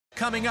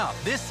coming up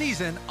this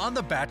season on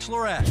The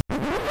Bachelorette.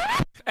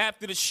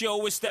 After the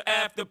show, it's the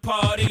after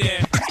party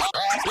then.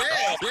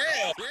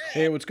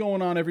 Hey, what's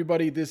going on,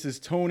 everybody? This is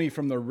Tony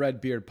from the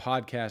Redbeard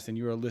Podcast, and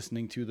you are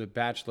listening to The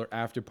Bachelor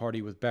After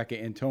Party with Becca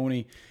and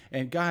Tony.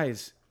 And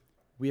guys,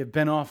 we have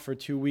been off for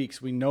 2 weeks.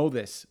 We know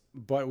this,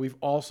 but we've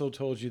also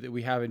told you that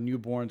we have a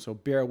newborn, so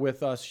bear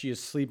with us. She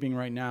is sleeping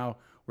right now.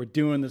 We're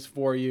doing this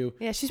for you.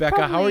 Yeah, she's Becca,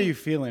 probably... how are you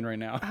feeling right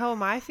now? How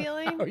am I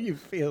feeling? How are you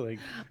feeling?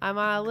 I'm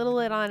a little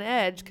bit on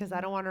edge because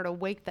I don't want her to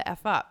wake the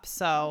F up.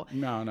 So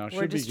No,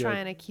 we're just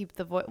trying to keep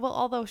the voice. Well,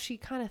 although she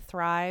kind of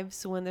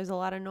thrives when there's a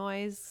lot of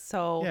noise.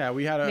 So yeah,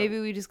 maybe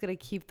we just got to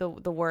keep the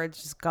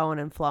words just going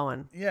and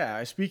flowing.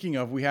 Yeah, speaking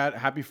of, we had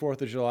Happy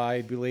 4th of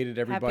July, belated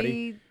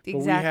everybody. Exactly.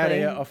 But we had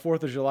a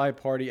 4th of July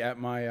party at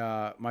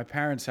my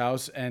parents'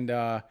 house, and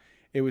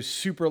it was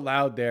super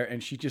loud there,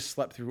 and she just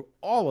slept through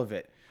all of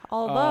it.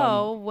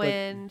 Although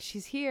when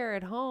she's here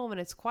at home and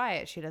it's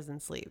quiet, she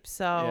doesn't sleep.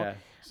 So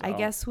I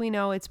guess we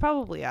know it's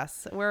probably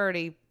us. We're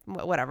already,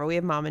 whatever. We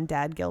have mom and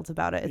dad guilt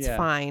about it. It's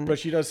fine. But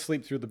she does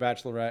sleep through The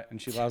Bachelorette,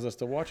 and she allows us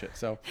to watch it.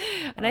 So,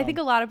 and I think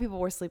a lot of people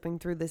were sleeping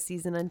through this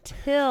season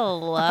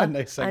until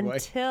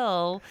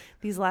until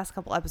these last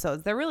couple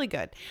episodes. They're really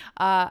good.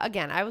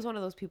 Again, I was one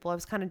of those people. I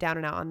was kind of down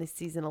and out on this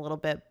season a little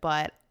bit,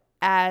 but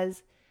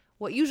as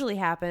what usually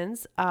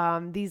happens,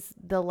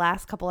 the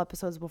last couple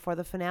episodes before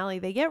the finale,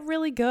 they get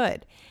really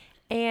good.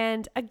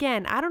 And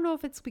again, I don't know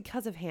if it's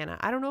because of Hannah.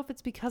 I don't know if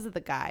it's because of the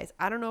guys.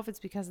 I don't know if it's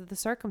because of the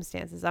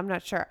circumstances. I'm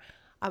not sure.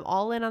 I'm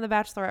all in on The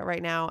Bachelorette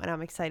right now, and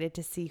I'm excited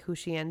to see who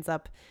she ends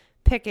up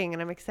picking,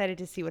 and I'm excited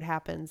to see what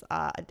happens,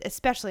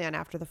 especially on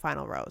After the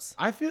Final Rose.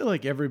 I feel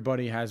like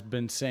everybody has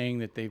been saying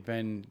that they've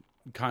been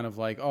kind of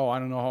like, oh, I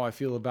don't know how I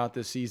feel about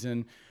this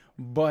season.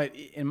 But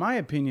in my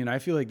opinion, I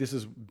feel like this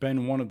has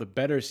been one of the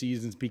better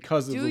seasons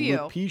because of the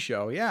Luke P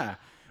show. Yeah.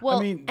 Well,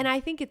 and I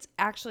think it's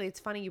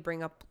funny you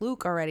bring up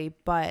Luke already,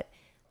 but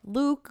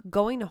Luke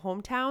going to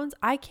hometowns,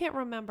 I can't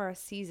remember a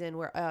season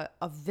where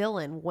a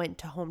villain went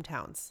to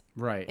hometowns.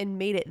 Right. And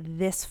made it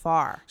this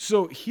far.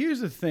 So here's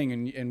the thing,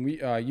 and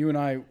we, you and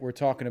I were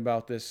talking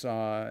about this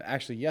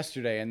actually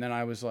yesterday, and then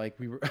I was like,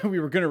 we were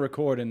going to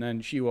record, and then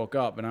she woke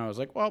up, and I was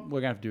like, well,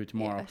 we're going to have to do it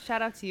tomorrow. Yeah,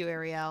 shout out to you,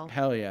 Ariel.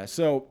 Hell yeah.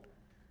 So...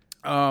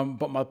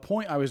 but my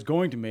point I was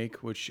going to make,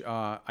 which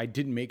I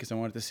didn't make because I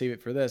wanted to save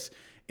it for this,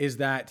 is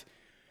that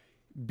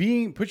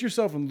put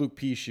yourself in Luke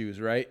P's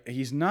shoes, right?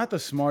 He's not the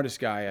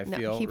smartest guy, I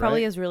feel. He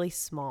probably has really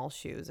small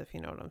shoes, if you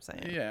know what I'm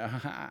saying.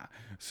 Yeah.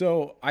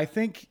 So I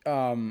think,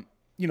 all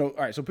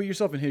right, so put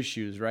yourself in his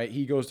shoes, right?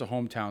 He goes to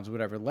hometowns,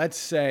 whatever. Let's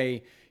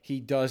say he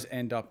does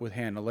end up with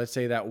Hannah. Let's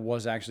say that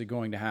was actually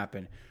going to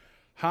happen.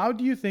 How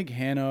do you think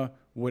Hannah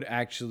would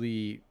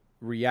actually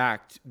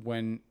react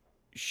when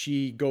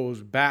she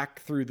goes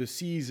back through the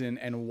season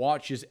and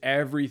watches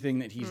everything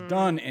that he's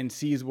done and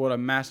sees what a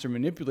master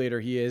manipulator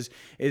he is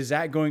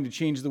that going to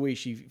change the way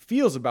she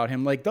feels about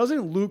him? Like,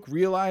 doesn't Luke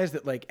realize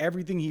that, like,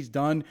 everything he's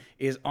done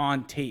is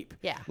on tape?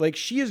 Yeah. Like,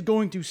 she is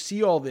going to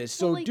see all this.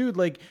 So, dude,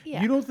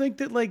 you don't think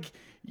that, like...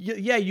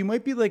 Yeah, you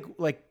might be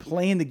like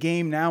playing the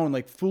game now and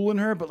like fooling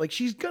her, but like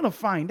she's gonna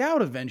find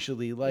out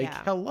eventually. Like,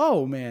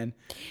 hello, man.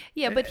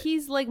 Yeah, but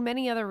he's like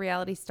many other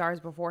reality stars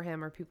before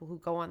him or people who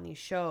go on these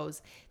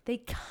shows.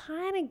 They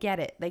kind of get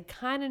it. They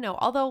kind of know.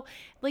 Although,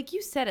 like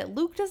you said it,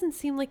 Luke doesn't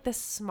seem like the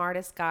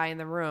smartest guy in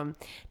the room.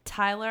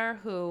 Tyler,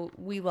 who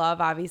we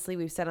love, obviously,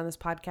 we've said on this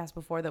podcast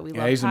before that we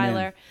love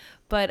Tyler.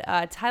 But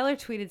Tyler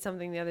tweeted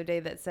something the other day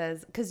that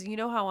says, because you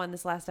know how on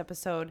this last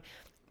episode,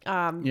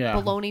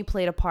 baloney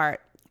played a part.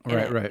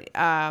 Right.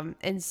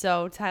 And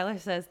so Tyler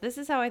says, this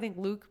is how I think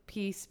Luke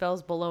P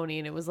spells baloney.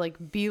 And it was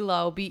like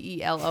Below,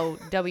 Below,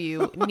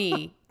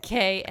 knee,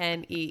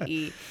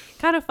 Knee.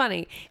 Kind of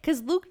funny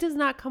because Luke does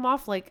not come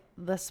off like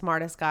the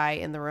smartest guy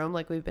in the room,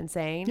 like we've been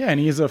saying. Yeah,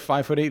 and he's a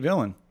 5'8"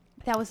 villain.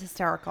 That was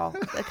hysterical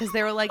because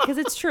they were like, because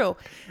it's true.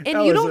 And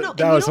that you was, don't know,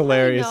 that was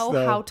hilarious. Really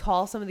know how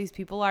tall some of these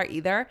people are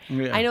either.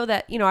 Yeah. I know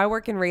that, I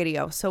work in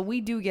radio, so we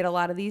do get a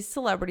lot of these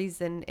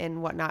celebrities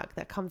and whatnot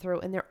that come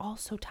through, and they're all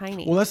so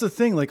tiny. Well, that's the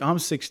thing. Like, I'm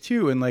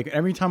 6'2", and like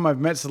every time I've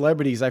met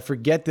celebrities, I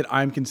forget that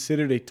I'm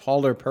considered a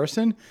taller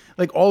person.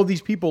 Like all of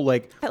these people,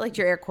 like I liked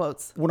your air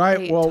quotes.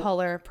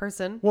 Taller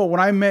person. Well, when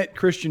I met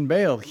Christian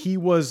Bale, he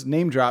was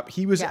name drop.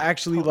 He was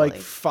actually like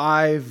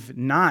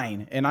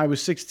 5'9", and I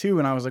was 6'2",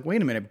 and I was like,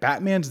 wait a minute,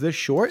 Batman's this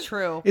short?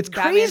 True. It's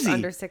Batman's crazy.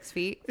 Under 6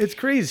 feet. It's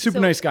crazy.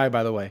 Super nice guy,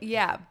 by the way.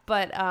 Yeah,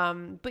 but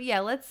yeah,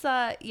 let's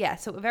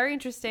so very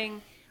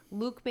interesting.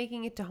 Luke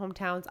making it to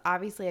hometowns.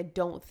 Obviously, I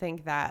don't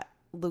think that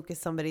Luke is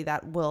somebody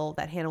that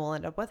Hannah will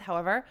end up with.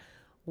 However,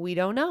 we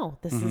don't know.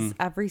 This is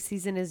every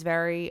season is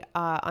very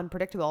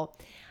unpredictable.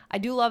 I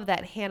do love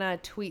that Hannah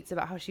tweets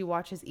about how she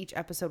watches each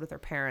episode with her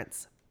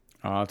parents.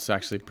 Oh, it's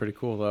actually pretty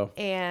cool though.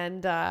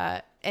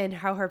 And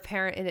how her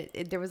parent,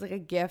 and there was like a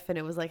gif, and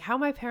it was like how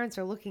my parents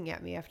are looking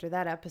at me after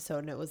that episode,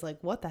 and it was like,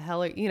 what the hell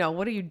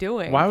what are you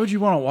doing? Why would you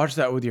want to watch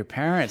that with your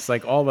parents?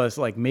 Like all of us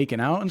like making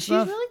out and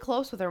stuff? She's really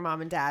close with her mom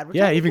and dad. Which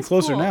Yeah, even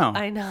closer cool. now.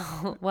 I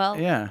know. Well,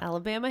 yeah.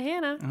 Alabama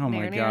Hannah. Oh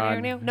my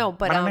God. No,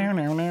 but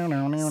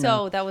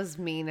so that was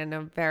mean and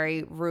a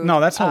very rude. No,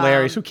 that's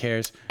hilarious. Who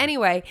cares?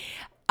 Anyway,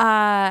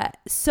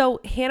 so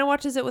Hannah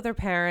watches it with her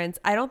parents.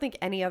 I don't think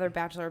any other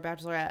bachelor or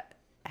bachelorette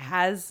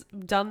has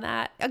done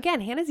that. Again,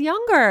 Hannah's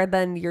younger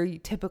than your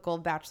typical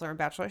bachelor and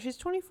bachelorette. She's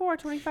 24,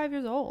 25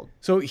 years old.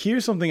 So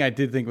here's something I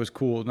did think was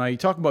cool. Now you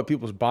talk about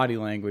people's body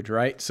language,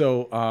 right?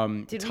 So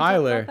Did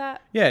Tyler, we talk about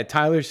that? Yeah,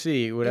 Tyler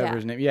C, whatever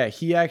his name. Yeah,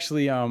 he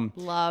actually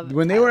Loved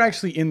when they Tyler. were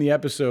actually in the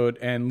episode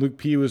and Luke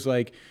P was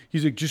like,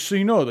 he's like, just so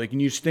you know, like, you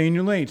need to stay in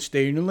your lane,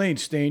 stay in your lane,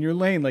 stay in your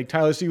lane. Like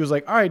Tyler C was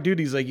like, all right, dude.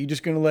 He's like, you're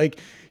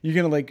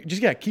gonna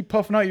just keep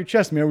puffing out your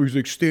chest, man. He's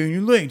like, stay in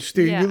your lane,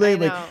 stay in your lane.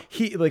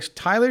 Like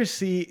Tyler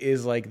C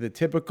is like the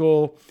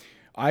typical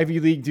Ivy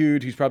League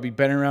dude who's probably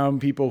been around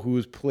people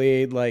who's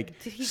played like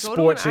Did he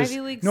sports. go to an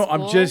Ivy League No,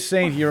 school? I'm just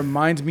saying he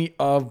reminds me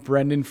of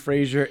Brendan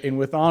Fraser in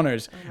With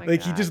Honors. Oh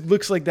Like he just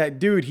looks like that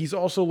dude. He's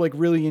also like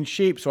really in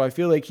shape, so I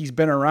feel like he's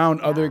been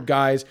around other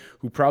guys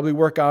who probably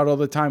work out all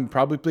the time,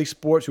 probably play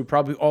sports, who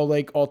probably all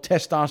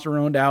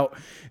testosteroned out.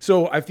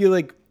 So I feel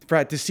like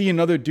to see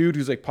another dude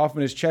who's like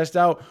puffing his chest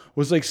out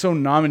was like so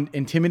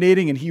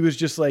non-intimidating, and he was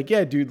just like,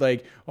 yeah, dude,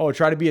 like, oh,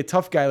 try to be a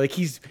tough guy. Like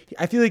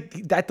I feel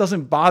like that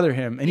doesn't bother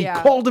him, and he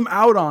called him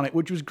out on it,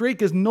 which was great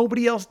because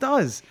nobody else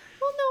does.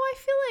 Well, no, I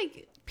feel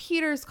like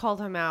Peter's called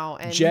him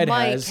out, and Jed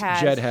Mike has. has.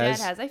 Jed Jed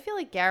has. I feel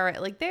like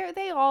Garrett, like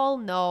they all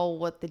know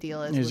what the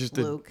deal is He's with just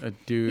Luke. a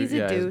dude. He's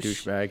a douche.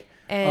 He's a douchebag.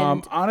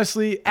 And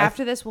honestly,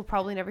 after this, we'll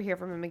probably never hear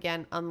from him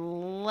again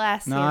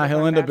unless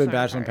he'll end up in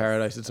Bachelor in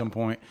Paradise at some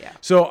point. Yeah.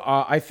 So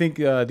I think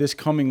this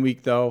coming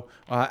week, though,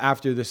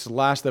 after this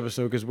last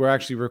episode, because we're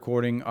actually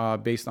recording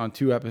based on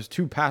two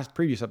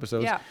previous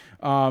episodes. Yeah.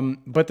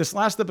 But this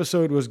last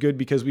episode was good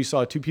because we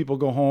saw two people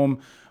go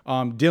home.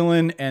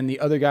 Dylan and the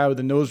other guy with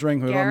the nose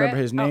ring, who I don't remember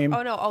his name.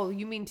 Oh no! Oh,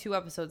 you mean 2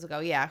 episodes ago?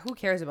 Yeah. Who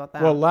cares about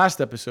that? Well,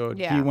 last episode,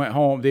 he went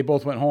home. They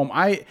both went home.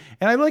 I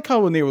like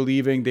how when they were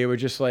leaving, they were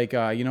just like,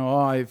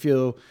 I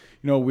feel,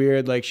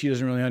 weird. Like she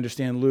doesn't really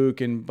understand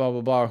Luke and blah,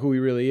 blah, blah, who he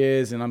really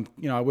is. And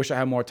I wish I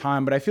had more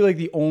time. But I feel like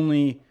the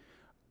only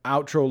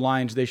outro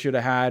lines they should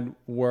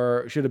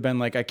have been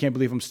like, I can't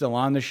believe I'm still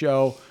on the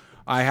show.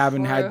 I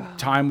haven't had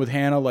time with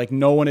Hannah. Like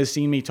no one has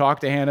seen me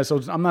talk to Hannah.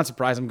 So I'm not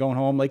surprised I'm going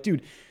home. Like,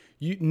 dude,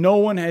 no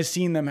one has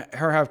seen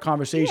her have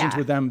conversations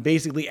with them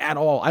basically at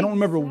all. I don't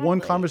remember one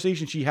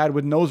conversation she had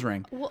with Nose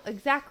Ring. Well,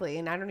 exactly.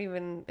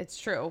 And it's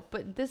true.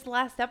 But this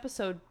last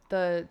episode,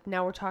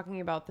 now we're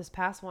talking about this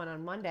past one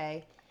on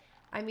Monday.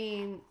 I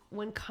mean,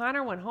 when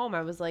Connor went home,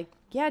 I was like,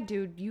 yeah,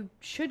 dude, you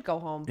should go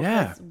home.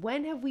 Because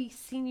when have we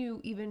seen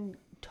you even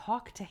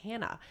talk to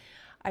Hannah?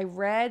 I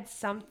read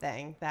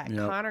something that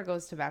Connor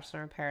goes to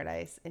Bachelor in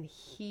Paradise and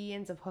he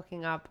ends up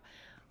hooking up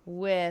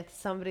with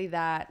somebody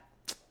that,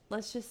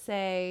 let's just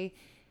say,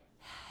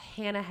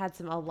 Hannah had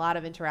a lot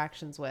of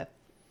interactions with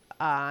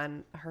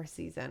on her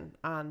season,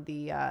 on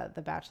the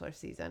Bachelor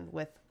season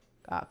with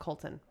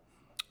Colton.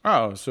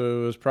 Oh,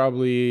 so it was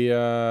probably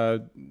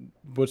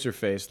what's her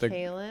face?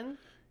 Kaylin.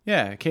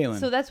 Yeah, Kaylin.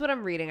 So that's what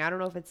I'm reading. I don't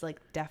know if it's like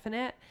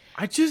definite.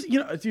 I just,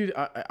 dude,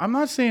 I'm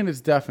not saying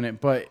it's definite,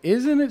 but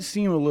isn't it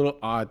seem a little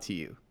odd to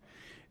you?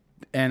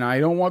 And I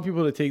don't want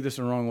people to take this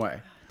the wrong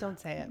way. Don't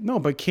say it. No,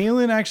 but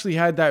Kaylin actually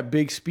had that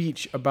big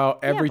speech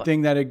about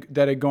everything that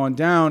had gone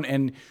down,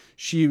 and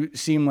she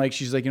seemed like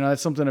she's like,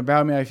 that's something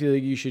about me I feel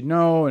like you should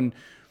know, and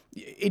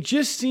it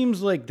just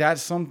seems like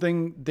that's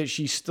something that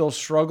she still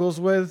struggles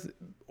with.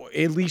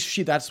 At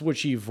least that's what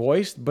she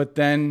voiced, but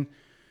then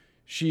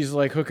she's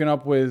like hooking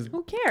up with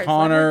Who cares?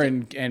 Connor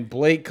and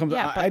Blake comes.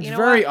 Yeah, but it's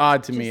very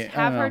odd to Just me.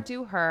 have her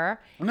do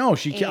her. No,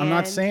 she can't. I'm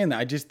not saying that.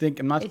 I just think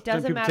I'm not. It Some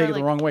doesn't people matter, take it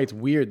the wrong way. It's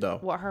weird though.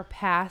 What her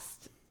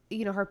past,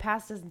 her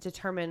past doesn't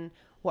determine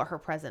what her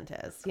present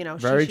is.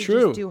 Very she should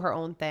true. Just do her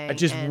own thing. I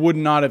just and would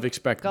not have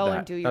expected go that.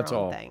 and do your That's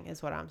own all. thing.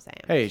 Is what I'm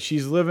saying. Hey,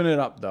 she's living it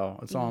up though.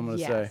 That's all I'm gonna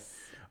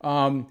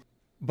say.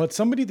 But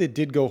somebody that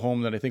did go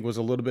home that I think was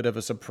a little bit of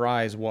a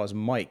surprise was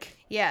Mike.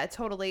 Yeah,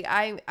 totally.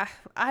 I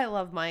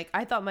love Mike.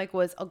 I thought Mike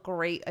was a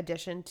great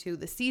addition to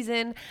the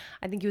season.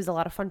 I think he was a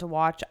lot of fun to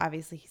watch.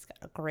 Obviously, he's got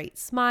a great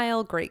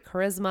smile, great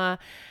charisma.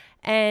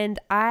 And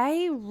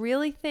I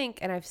really think,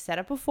 and I've said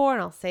it before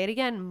and I'll say it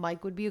again,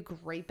 Mike would be a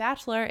great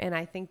Bachelor. And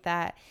I think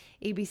that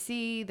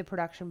ABC, the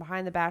production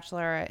behind the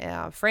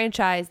Bachelor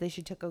franchise, they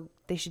should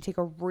take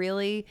a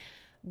really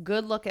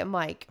good look at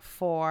Mike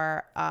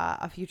for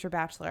a future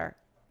Bachelor.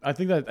 I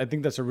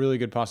think that's a really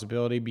good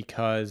possibility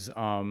because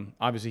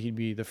obviously he'd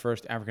be the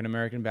first African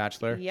American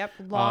bachelor. Yep,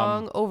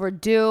 long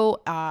overdue,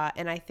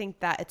 and I think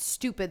that it's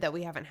stupid that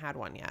we haven't had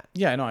one yet.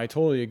 Yeah, no, I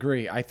totally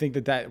agree. I think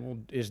that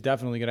is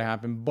definitely going to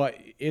happen, but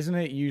isn't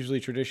it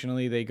usually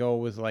traditionally they go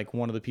with like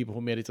one of the people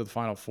who made it to the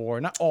Final Four?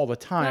 Not all the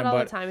time, Not all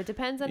but the time. It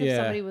depends on if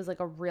somebody was like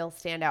a real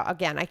standout.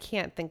 Again, I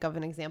can't think of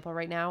an example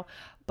right now,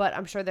 but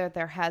I'm sure that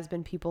there has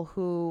been people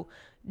who,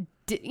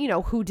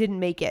 who didn't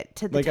make it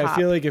to the top. I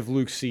feel like if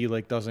Luke C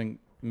doesn't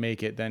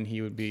make it, then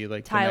he would be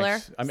like Tyler.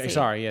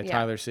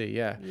 Tyler C.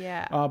 Yeah.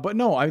 Yeah. But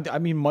no, I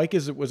mean, Mike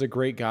was a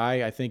great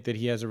guy. I think that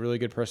he has a really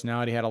good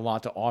personality. Had a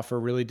lot to offer.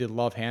 Really did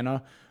love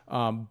Hannah.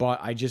 But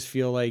I just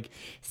feel like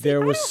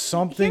there was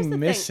something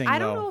missing. I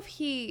don't know if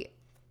he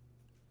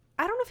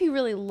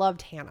really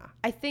loved Hannah.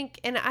 I think,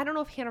 and I don't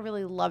know if Hannah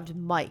really loved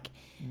Mike.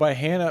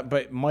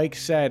 But Mike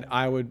said,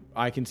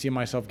 I can see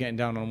myself getting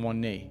down on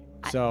one knee.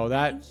 So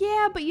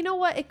yeah, but you know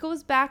what? It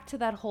goes back to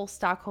that whole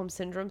Stockholm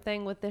Syndrome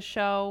thing with this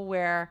show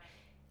where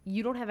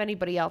you don't have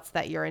anybody else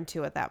that you're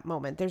into at that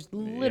moment. There's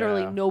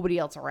literally nobody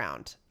else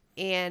around.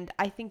 And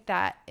I think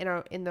that in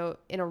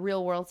a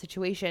real world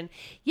situation,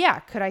 yeah,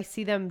 could I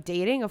see them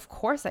dating? Of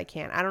course I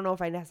can. I don't know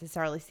if I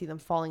necessarily see them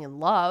falling in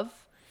love.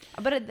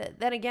 But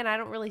then again, I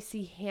don't really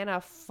see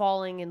Hannah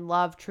falling in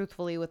love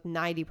truthfully with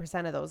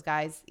 90% of those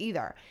guys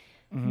either.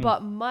 Mm-hmm.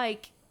 But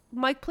Mike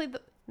played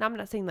now I'm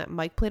not saying that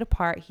Mike played a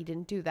part. He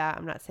didn't do that.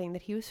 I'm not saying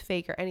that he was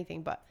fake or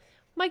anything, but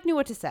Mike knew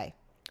what to say.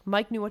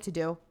 Mike knew what to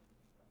do.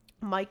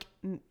 Mike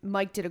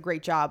did a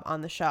great job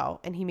on the show,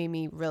 and he made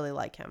me really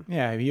like him.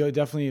 Yeah, he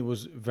definitely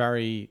was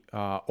very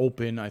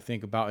open, I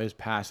think, about his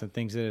past and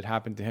things that had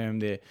happened to him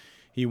that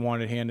he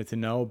wanted Hannah to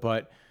know.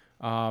 But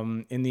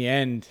in the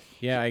end,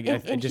 yeah, I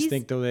just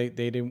think though they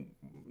didn't.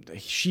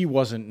 She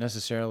wasn't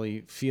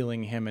necessarily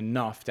feeling him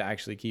enough to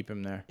actually keep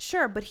him there.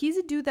 Sure, but he's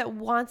a dude that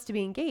wants to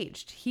be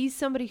engaged. He's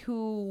somebody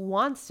who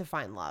wants to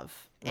find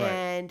love, right.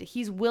 And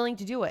he's willing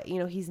to do it.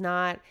 He's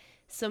not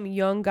some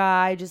young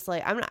guy just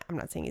like I'm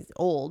not saying he's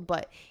old,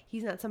 but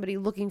he's not somebody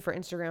looking for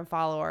Instagram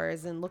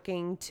followers and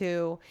looking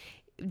to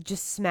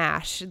just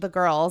smash the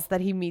girls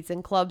that he meets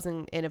in clubs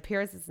and in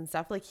appearances and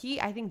stuff. Like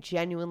I think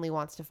genuinely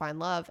wants to find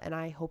love, and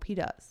I hope he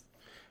does.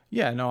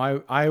 Yeah,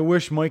 no, I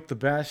wish Mike the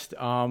best.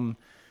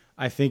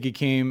 I think it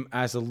came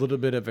as a little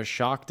bit of a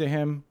shock to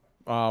him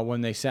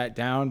when they sat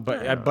down,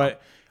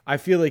 but I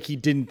feel like he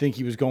didn't think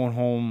he was going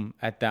home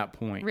at that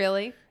point.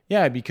 Really?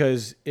 Yeah,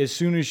 because as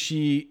soon as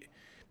she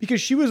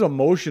was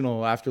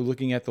emotional after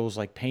looking at those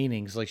like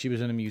paintings, like she was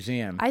in a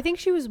museum. I think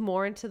she was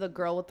more into the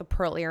girl with the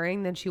pearl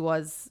earring than she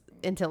was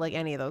into like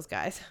any of those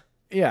guys.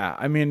 Yeah,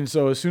 I mean,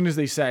 so as soon as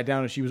they sat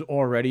down, she was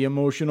already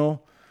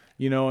emotional,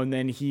 and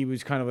then he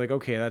was kind of like,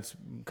 okay, that's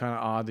kind of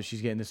odd that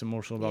she's getting this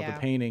emotional about the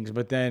paintings,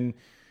 but then.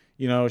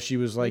 She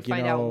was like,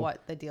 find out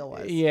what the deal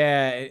was.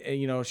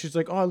 Yeah, she's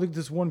like, oh, look at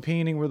this one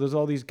painting where there's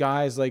all these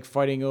guys like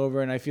fighting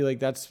over, and I feel like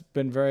that's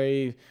been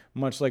very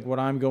much like what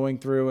I'm going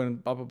through,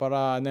 and blah blah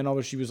blah. And then all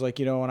she was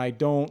like, and I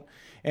don't,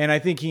 and I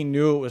think he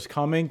knew it was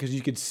coming because you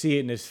could see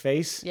it in his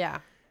face. Yeah.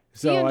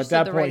 So at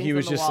that point, he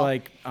was just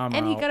like, I'm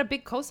and out. He got a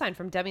big cosign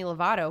from Demi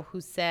Lovato, who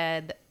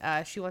said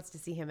she wants to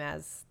see him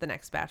as the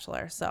next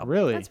Bachelor. So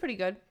really, that's pretty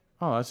good.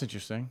 Oh, that's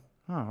interesting.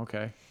 Oh,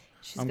 okay.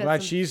 I'm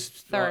glad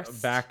she's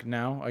back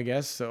now, I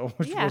guess. So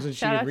wasn't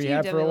she in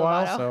rehab for a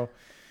while? Lovato.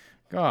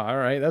 So, all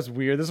right, that's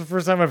weird. This is the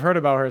first time I've heard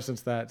about her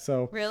since that.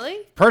 So really,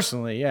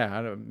 personally,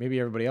 yeah, maybe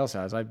everybody else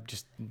has. I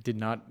just did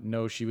not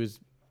know she was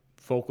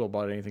vocal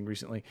about anything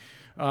recently.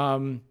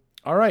 All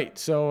right,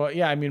 so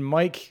yeah, I mean,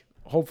 Mike.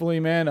 Hopefully,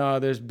 man,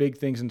 there's big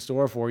things in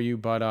store for you.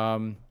 But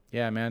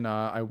yeah, man,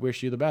 I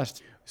wish you the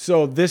best.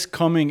 So this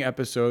coming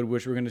episode,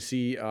 which we're gonna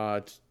see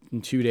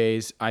in 2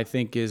 days, I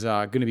think is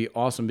going to be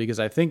awesome because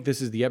I think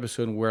this is the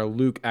episode where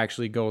Luke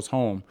actually goes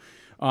home.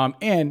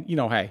 And,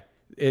 hey,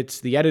 it's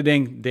the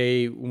editing.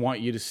 They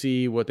want you to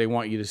see what they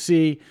want you to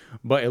see.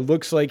 But it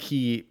looks like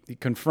he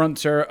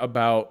confronts her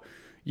about,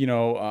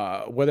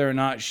 whether or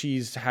not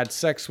she's had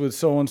sex with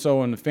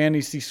so-and-so in the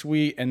fantasy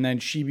suite. And then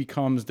she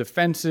becomes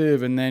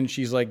defensive. And then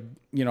she's like,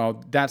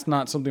 that's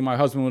not something my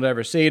husband would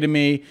ever say to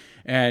me.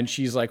 And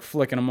she's like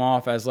flicking him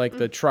off as like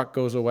the truck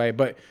goes away.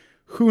 But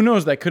who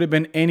knows? That could have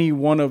been any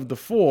one of the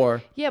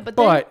four. Yeah, but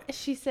then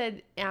she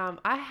said,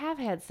 I have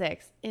had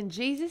sex and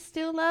Jesus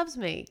still loves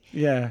me.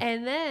 Yeah.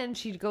 And then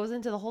she goes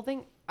into the whole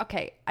thing.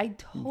 Okay,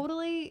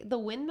 the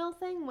windmill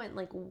thing went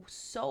like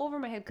so over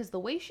my head because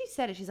the way she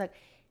said it, she's like,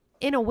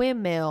 in a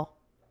windmill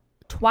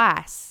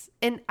twice.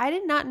 And I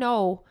did not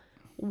know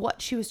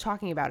what she was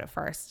talking about at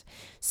first.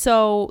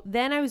 So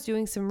then I was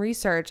doing some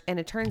research and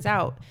it turns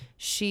out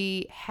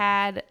she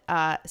had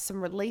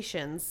some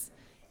relations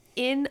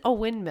in a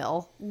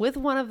windmill with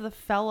one of the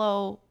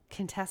fellow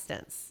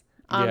contestants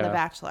on The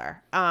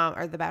Bachelor,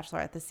 or The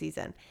Bachelorette this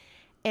season.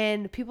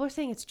 And people are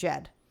saying it's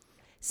Jed.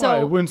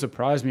 So it wouldn't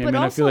surprise me. I mean,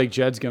 I feel like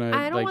Jed's going to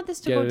I don't want this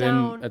to go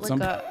down like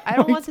I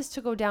don't want this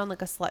to go down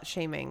like a slut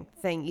shaming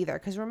thing either.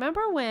 Because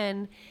remember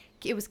when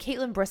it was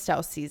Caitlin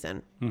Bristow's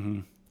season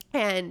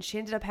and she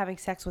ended up having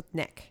sex with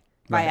Nick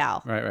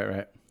Viall.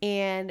 Right.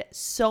 and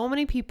so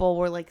many people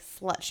were like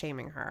slut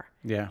shaming her.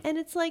 Yeah. And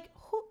it's like,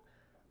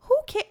 who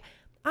cares?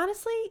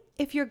 Honestly,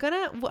 if you're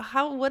gonna,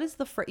 what is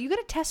you got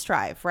to test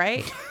drive,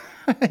 right?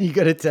 You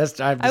got to test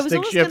drive the I was stick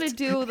almost shift. gonna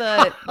do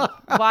the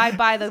why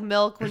buy the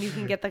milk when you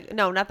can get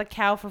not the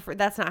cow for free.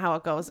 That's not how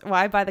it goes.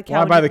 Why buy the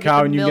cow? Why buy the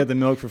cow and you get the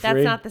milk for free?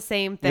 That's not the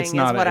same thing as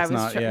what I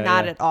was.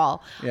 Not at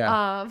all.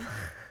 Yeah.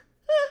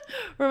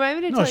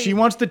 Remind me to No, tell she you.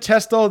 wants to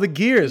test all the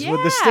gears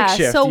with the stick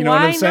shift. So you know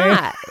what I'm saying?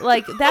 not?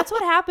 Like, that's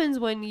what happens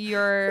when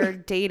you're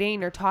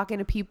dating or talking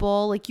to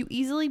people. Like, you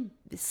easily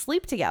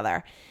sleep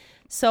together.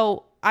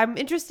 So I'm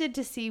interested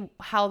to see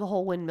how the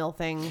whole windmill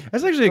thing.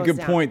 That's actually a good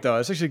down. point, though.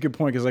 That's actually a good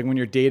point because, like, when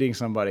you're dating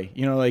somebody,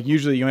 you know, like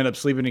usually you end up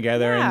sleeping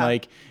together, and Yeah.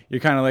 like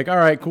you're kind of like, all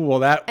right, cool. Well,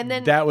 that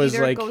was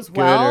either like it goes good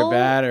well, or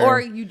bad,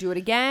 or you do it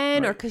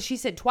again, or because she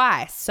said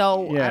twice.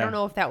 So I Yeah. don't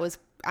know if that was.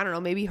 I don't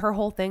know. Maybe her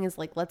whole thing is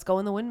like, let's go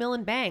in the windmill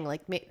and bang.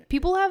 Like,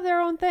 people have their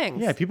own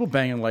things. Yeah, people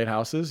bang in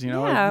lighthouses, you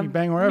know, Yeah, you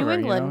bang New wherever, you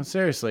England. know,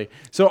 seriously.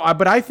 So,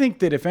 but I think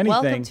that if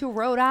anything, Welcome to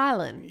Rhode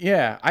Island.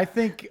 yeah, I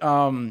think,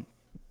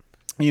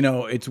 you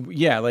know, it's,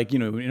 yeah, like, you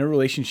know, in a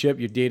relationship,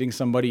 you're dating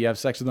somebody, you have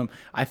sex with them.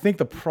 I think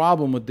the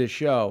problem with this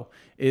show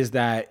is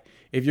that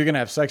if you're going to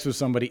have sex with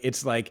somebody,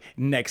 it's like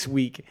next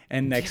week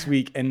and next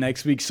week and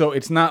next week. So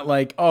it's not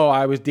like, oh,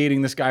 I was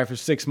dating this guy for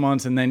 6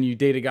 months and then you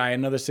date a guy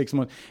another 6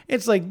 months.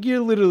 It's like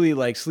you're literally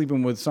like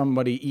sleeping with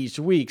somebody each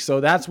week.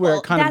 So that's where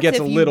it kind of gets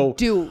a little.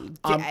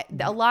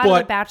 A lot of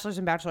the bachelors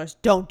and bachelors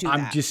don't do that.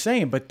 I'm just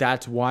saying, but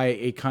that's why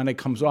it kind of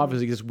comes off as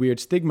like this weird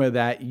stigma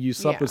that you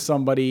slept with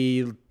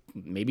somebody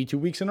maybe 2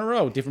 weeks in a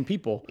row, different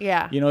people.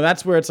 Yeah. You know,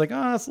 that's where it's like,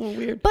 oh, that's a little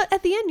weird. But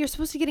at the end, you're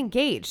supposed to get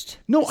engaged.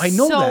 No, I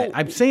know that.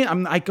 I'm saying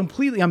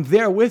I'm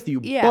there with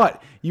you. Yeah.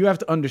 But you have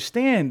to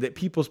understand that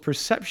people's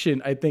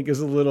perception, I think, is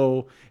a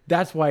little,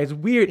 that's why it's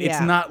weird. It's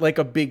Yeah. not like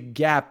a big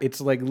gap.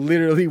 It's like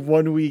literally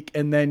 1 week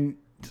and then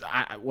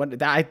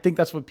I think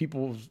that's what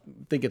people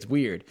think it's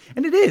weird.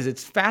 And it is.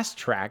 It's fast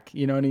track.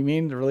 You know what I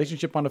mean? The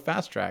relationship on a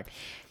fast track.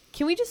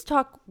 Can we just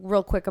talk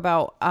real quick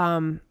about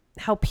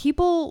how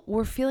people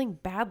were feeling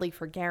badly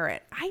for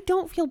Garrett? I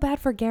don't feel bad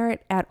for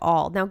Garrett at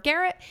all. Now,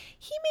 Garrett,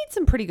 he made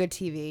some pretty good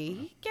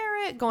TV.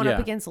 Garrett going up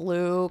against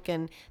Luke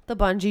and the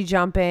bungee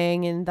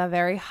jumping and the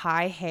very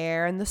high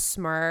hair and the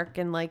smirk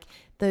and like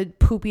the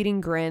poop eating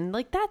grin.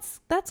 Like that's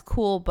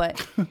cool.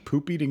 But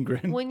Poop eating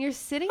grin. when you're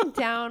sitting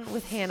down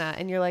with Hannah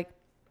and you're like,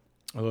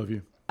 I love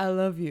you. I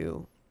love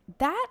you.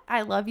 That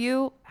I love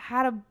you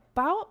had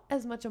about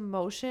as much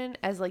emotion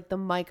as like the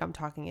mic I'm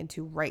talking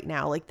into right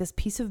now, like this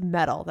piece of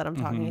metal that I'm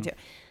talking into.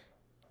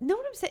 Know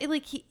what I'm saying?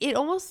 Like it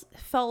almost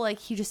felt like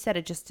he just said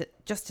it just to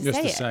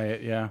say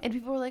it. Yeah. And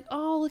people were like,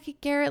 "Oh, look at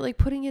Garrett, like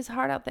putting his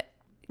heart out there."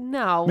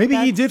 No, Maybe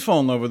he did fall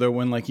in love with her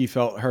when like he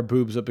felt her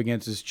boobs up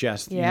against his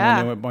chest. Yeah. You know,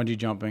 when they went bungee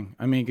jumping.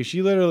 I mean, because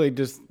she literally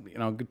just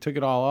took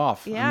it all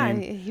off. Yeah, I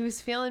mean, he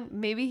was feeling.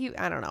 Maybe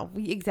I don't know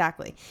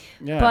exactly.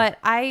 Yeah. But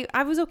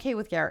I was okay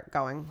with Garrett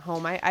going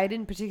home. I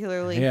didn't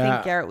particularly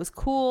think Garrett was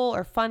cool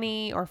or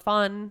funny or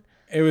fun.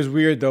 It was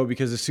weird though,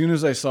 because as soon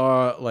as I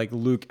saw like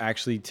Luke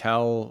actually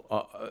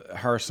tell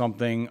her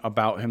something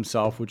about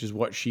himself, which is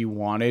what she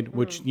wanted,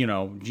 which,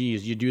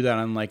 geez, you do that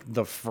on like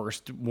the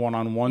first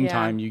one-on-one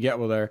time you get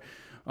with her.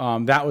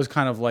 That was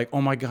kind of like,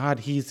 oh my God,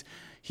 he's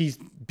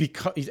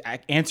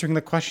answering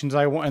the questions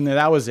I want. And then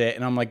that was it.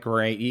 And I'm like,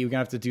 great. You're going to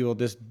have to deal with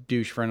this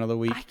douche for another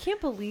week. I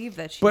can't believe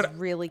that she's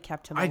really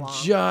kept him along.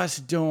 I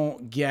just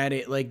don't get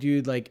it. Like,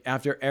 dude, like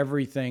after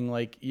everything,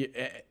 like,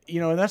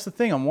 and that's the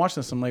thing. I'm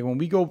watching this. I'm like,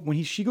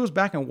 she goes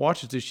back and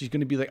watches this, she's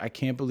going to be like, I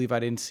can't believe I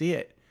didn't see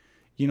it.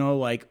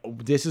 Like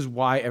this is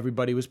why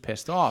everybody was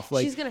pissed off.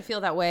 Like she's going to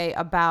feel that way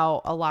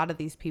about a lot of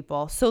these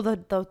people. So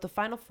the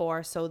final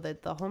four, so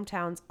that the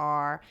hometowns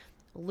are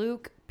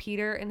Luke,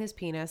 Peter and his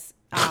penis,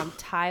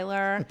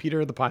 Tyler,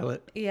 Peter the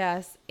pilot.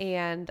 Yes.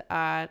 And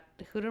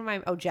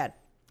Jed.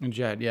 And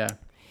Jed, yeah.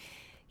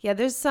 Yeah,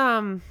 there's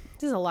a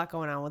lot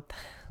going on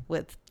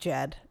with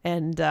Jed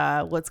and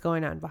what's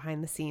going on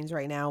behind the scenes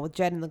right now with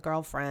Jed and the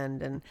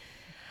girlfriend. And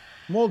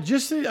well,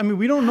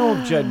 we don't know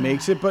if Jed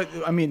makes it, but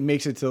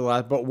makes it to the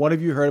last. But what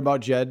have you heard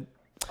about Jed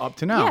up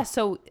to now? Yeah,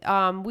 so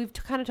we've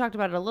kind of talked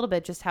about it a little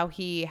bit, just how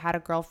he had a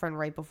girlfriend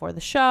right before the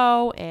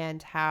show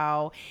and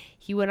how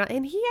he went on,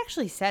 and he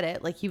actually said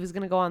it, like he was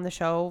going to go on the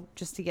show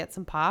just to get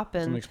some pop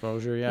and some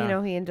exposure.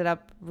 Yeah. He ended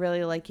up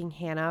really liking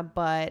Hannah,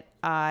 but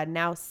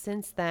now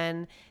since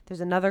then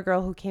there's another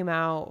girl who came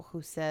out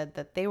who said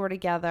that they were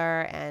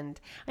together. And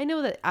I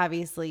know that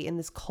obviously in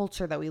this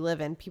culture that we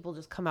live in, people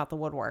just come out the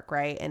woodwork,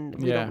 right? And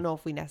we don't know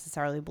if we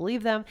necessarily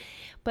believe them,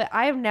 but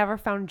I have never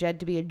found Jed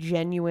to be a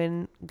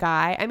genuine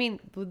guy. I mean,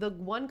 the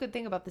one good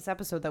thing about this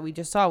episode that we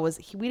just saw was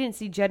we didn't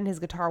see Jed and his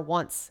guitar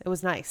once. It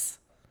was nice.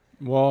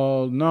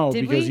 Well, no,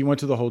 Did because we? he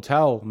went to the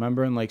hotel,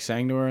 remember, and like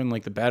sang to her in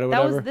like the bed or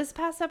whatever. That was this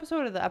past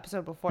episode or the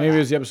episode before? Maybe that? it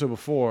was the episode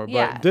before, but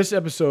Yeah. this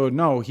episode,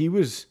 no, he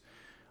was.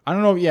 I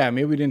don't know. Yeah,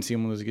 maybe we didn't see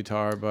him with his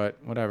guitar,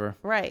 but whatever.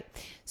 Right.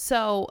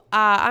 So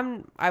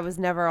I was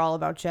never all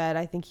about Jed.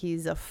 I think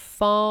he's a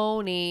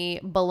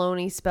phony,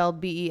 baloney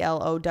spelled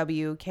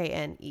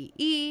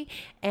BELOWKNEE,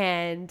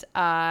 and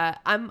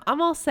I'm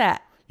all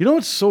set. You know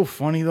what's so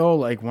funny though?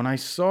 Like when I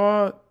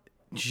saw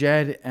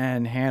Jed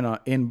and Hannah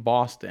in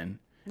Boston,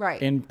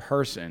 Right. in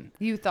person,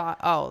 You thought,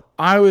 oh,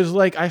 I was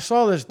like, I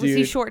saw this dude. was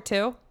he short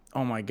too?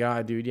 Oh my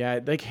god, dude! Yeah,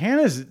 like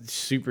Hannah's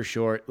super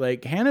short.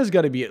 Like Hannah's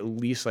got to be at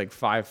least like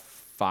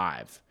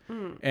 5'5",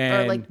 and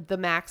Or like the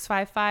max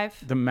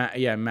 5'5"?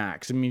 yeah,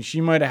 max. I mean, she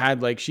might have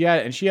had like she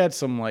had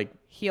some like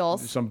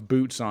Heels. some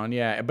boots on,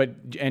 yeah.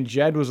 And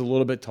Jed was a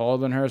little bit taller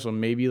than her, so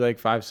maybe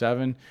like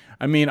 5'7".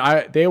 I mean,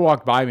 they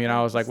walked by me and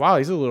I was like, wow,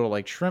 these are little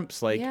like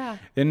shrimps. Like, Yeah.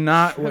 they're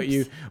not what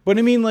you. But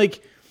I mean,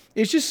 like,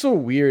 it's just so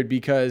weird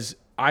because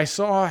I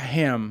saw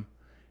him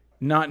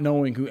not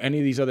knowing who any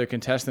of these other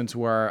contestants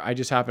were. I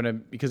just happened to,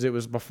 because it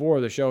was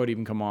before the show had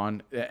even come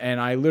on,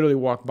 and I literally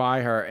walked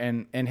by her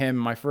and him.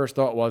 My first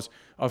thought was,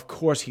 of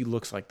course he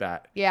looks like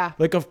that. Yeah.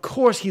 Like, of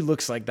course he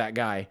looks like that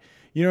guy.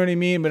 You know what I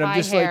mean? But I'm High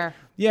just hair. like,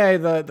 yeah,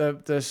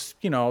 the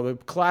you know, the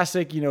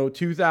classic,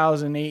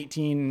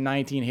 2018,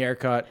 19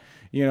 haircut,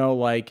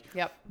 like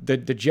Yep. the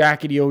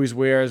jacket he always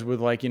wears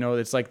with like,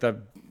 it's like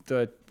the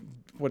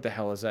what the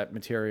hell is that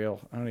material?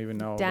 I don't even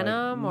know.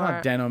 Denim like, or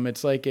not denim.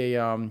 It's like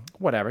a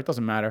whatever. It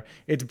doesn't matter.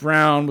 It's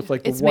brown with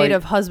like the it's white. made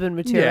of husband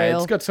material. Yeah,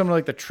 it's got some of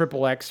like the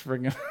triple X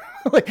friggin'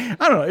 like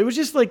I don't know. It was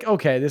just like,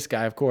 okay, this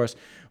guy, of course.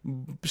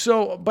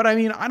 So, but I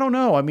mean, I don't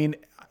know. I mean,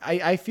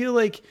 I feel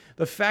like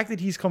the fact that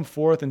he's come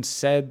forth and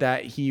said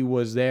that he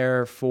was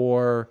there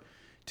to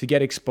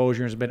get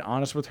exposure and has been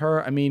honest with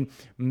her. I mean,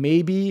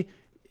 maybe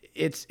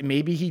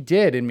he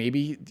did, and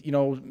maybe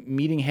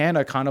meeting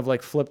Hannah kind of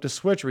like flipped a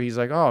switch where he's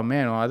like, oh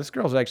man, well, this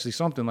girl's actually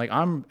something, like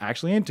I'm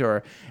actually into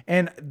her.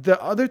 And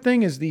the other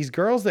thing is these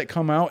girls that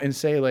come out and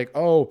say like,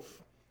 oh,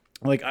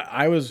 like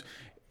I was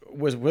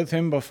with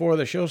him before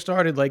the show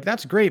started, like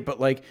that's great, but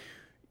like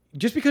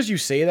just because you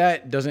say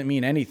that doesn't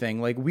mean anything.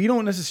 Like we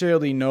don't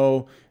necessarily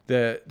know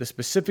the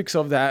specifics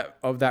of that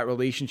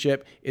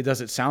relationship.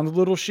 Does it sound a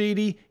little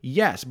shady?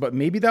 Yes, but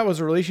maybe that was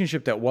a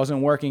relationship that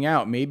wasn't working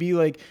out. Maybe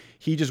like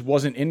he just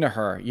wasn't into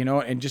her,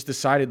 and just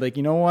decided like,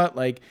 you know what,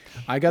 like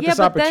I got this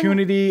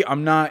opportunity.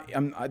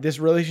 This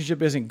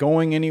relationship isn't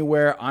going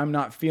anywhere. I'm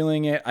not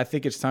feeling it. I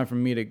think it's time for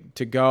me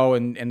to go,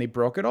 and they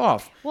broke it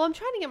off. Well, I'm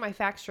trying to get my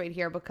facts straight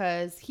here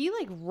because he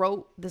like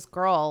wrote this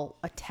girl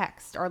a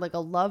text or like a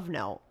love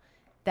note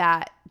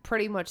that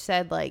pretty much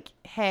said like,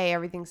 hey,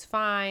 everything's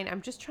fine.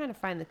 I'm just trying to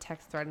find the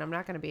text thread and I'm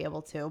not going to be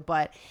able to,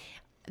 but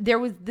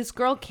this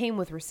girl came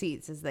with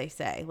receipts, as they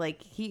say.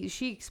 Like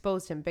she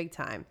exposed him big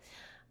time.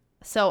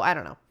 So I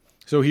don't know.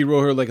 So he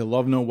wrote her like a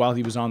love note while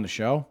he was on the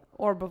show?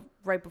 Or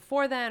right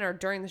before then or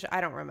during the show. I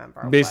don't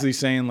remember. Basically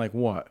saying like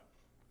what?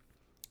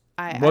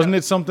 Wasn't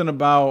it something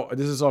about,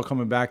 this is all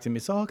coming back to me.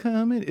 It's all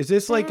coming. Is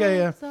this like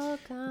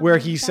where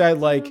he said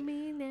like,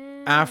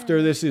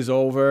 after this is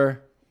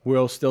over,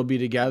 we'll still be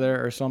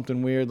together or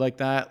something weird like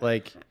that?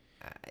 Like,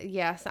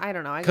 yes, I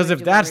don't know. Because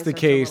if that's the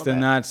case, then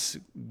that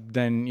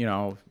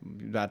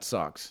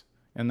sucks.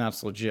 And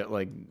that's legit.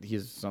 Like, he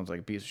sounds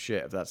like a piece of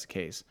shit if that's the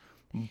case.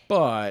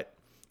 But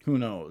who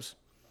knows?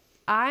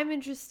 I'm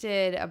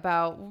interested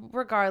about,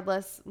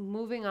 regardless,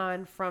 moving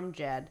on from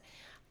Jed,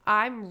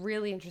 I'm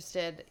really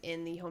interested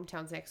in the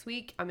hometowns next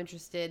week. I'm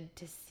interested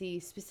to see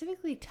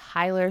specifically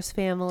Tyler's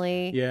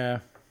family.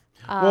 Yeah.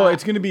 Well,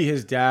 it's going to be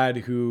his dad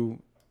who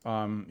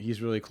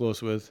he's really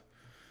close with.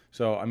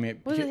 So, I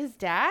mean. Was it his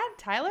dad,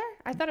 Tyler?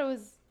 I thought it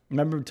was.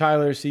 Remember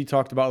Tyler C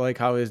talked about like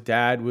how his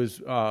dad was,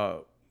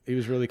 he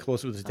was really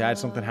close with his dad.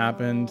 Something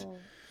happened.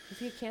 Is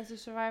he a cancer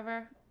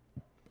survivor?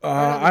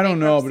 I don't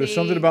know, but it's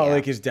something about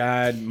like his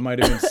dad might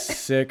have been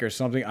sick or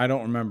something. I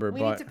don't remember.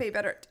 We need to pay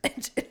better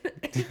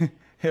attention.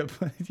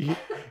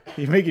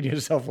 You're making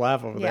yourself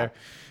laugh over there.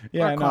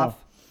 Yeah, no.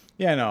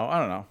 Yeah, no, I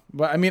don't know.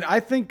 But I mean,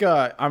 I think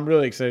I'm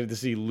really excited to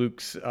see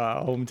Luke's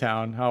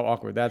hometown, how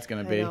awkward that's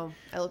going to be. I know.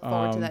 I look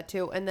forward to that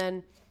too. And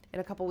then in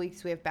a couple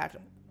weeks, we have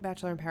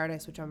Bachelor in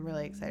Paradise, which I'm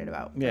really excited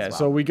about. Yeah, as well.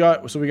 so we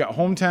got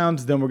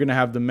hometowns, then we're going to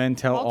have the Men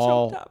Tell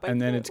All, and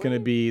then it's going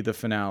to be the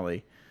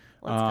finale.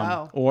 Let's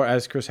go. Or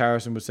as Chris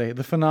Harrison would say,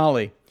 the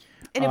finale.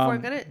 And if we're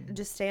going to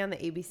just stay on the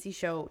ABC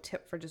show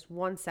tip for just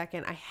 1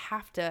 second, I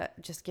have to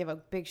just give a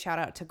big shout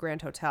out to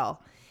Grand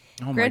Hotel.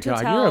 Oh my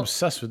God, you're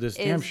obsessed with this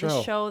damn show. Is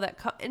the show that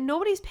and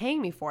nobody's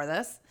paying me for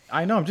this.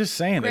 I know, I'm just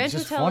saying. Grand It's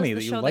just Hotel funny is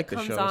that you like the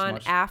show comes on as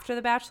much. after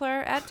The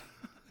Bachelorette.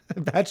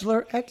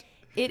 Bachelorette?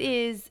 It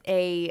is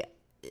a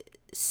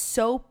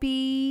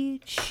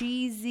soapy,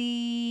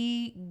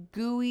 cheesy,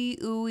 gooey,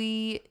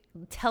 ooey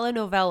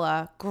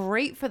telenovela.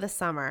 Great for the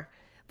summer.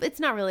 It's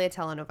not really a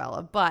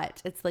telenovela,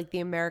 but it's like the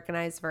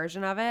Americanized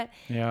version of it.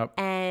 Yep.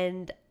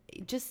 And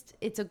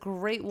it's a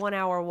great 1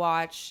 hour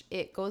watch.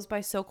 It goes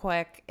by so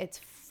quick. It's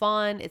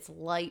fun. It's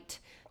light.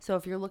 So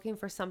if you're looking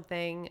for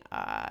something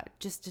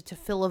just to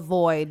fill a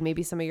void,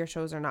 maybe some of your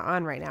shows are not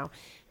on right now,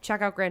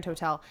 check out Grand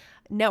Hotel.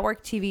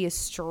 Network TV is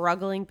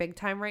struggling big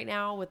time right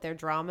now with their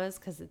dramas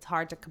because it's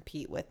hard to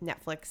compete with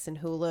Netflix and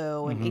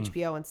Hulu and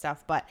HBO and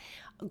stuff. But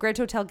Grand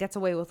Hotel gets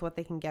away with what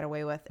they can get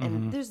away with.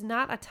 And there's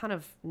not a ton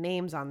of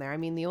names on there. I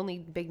mean, the only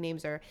big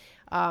names are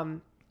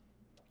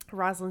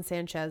Rosalind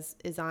Sanchez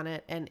is on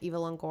it, and Eva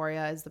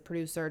Longoria is the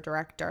producer,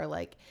 director.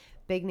 Like,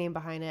 big name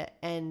behind it.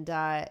 And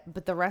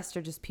but the rest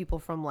are just people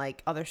from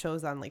like other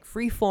shows on like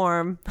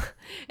Freeform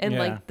and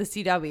like the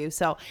CW.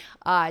 So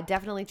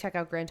definitely check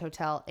out Grand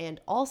Hotel. And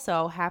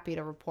also happy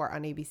to report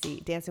on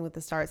ABC, Dancing with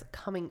the Stars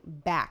coming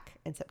back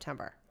in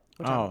September.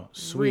 Which I'm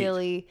sweet.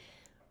 Really,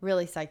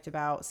 really psyched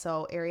about.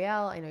 So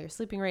Ariel, I know you're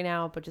sleeping right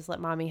now, but just let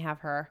mommy have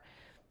her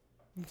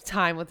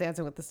time with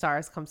Dancing with the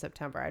Stars come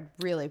September. I'd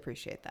really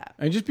appreciate that.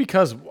 And just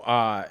because, if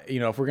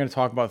we're going to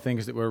talk about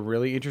things that we're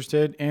really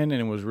interested in and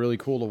it was really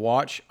cool to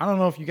watch, I don't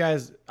know if you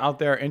guys out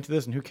there are into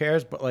this and who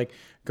cares, but like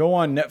go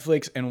on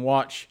Netflix and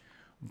watch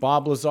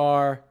Bob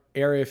Lazar,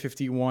 Area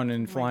 51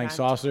 and Flying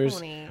Saucers.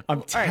 Tony.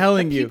 I'm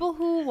telling you. People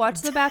who watch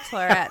The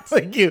Bachelorette.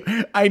 Like you.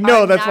 I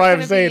know, that's why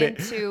I'm saying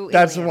it.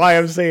 That's why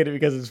I'm saying it,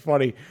 because it's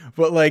funny.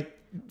 But like,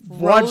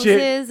 watch it.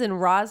 Roses and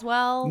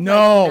Roswell.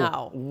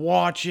 No,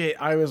 watch it.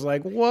 I was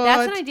like, what?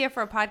 That's an idea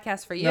for a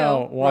podcast for you.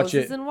 No, watch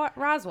Roses it. and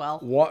Roswell.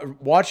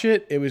 Watch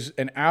it. It was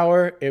an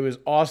hour. It was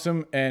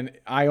awesome. And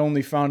I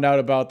only found out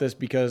about this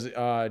because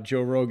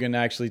Joe Rogan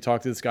actually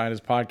talked to this guy on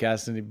his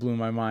podcast and he blew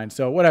my mind.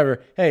 So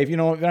whatever. Hey, if you're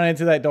not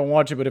into that, don't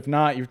watch it. But if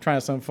not, you're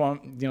trying some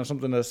fun,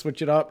 something to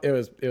switch it up. It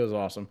was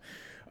awesome.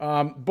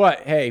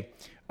 But hey,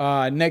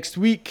 next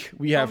week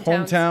we have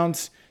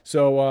Hometowns.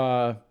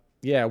 So,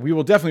 yeah, we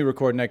will definitely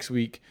record next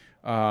week.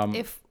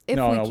 If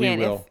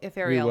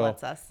Ariel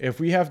lets us. If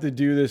we have to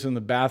do this in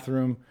the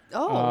bathroom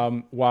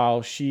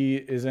while she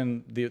is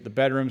in the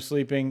bedroom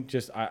sleeping,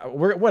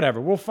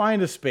 whatever. We'll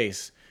find a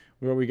space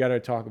where we got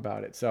to talk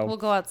about it. So we'll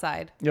go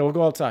outside. Yeah, we'll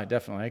go outside,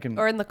 definitely.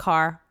 Or in the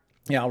car.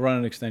 Yeah, I'll run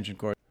an extension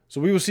cord.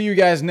 So we will see you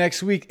guys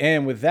next week.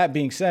 And with that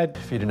being said,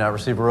 if you did not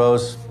receive a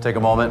rose, take a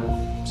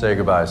moment, say your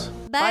goodbyes.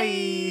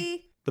 Bye.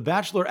 The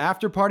Bachelor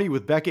After Party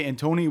with Becca and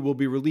Tony will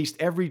be released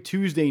every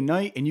Tuesday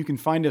night, and you can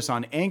find us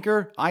on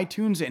Anchor,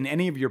 iTunes, and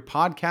any of your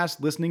podcast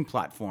listening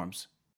platforms.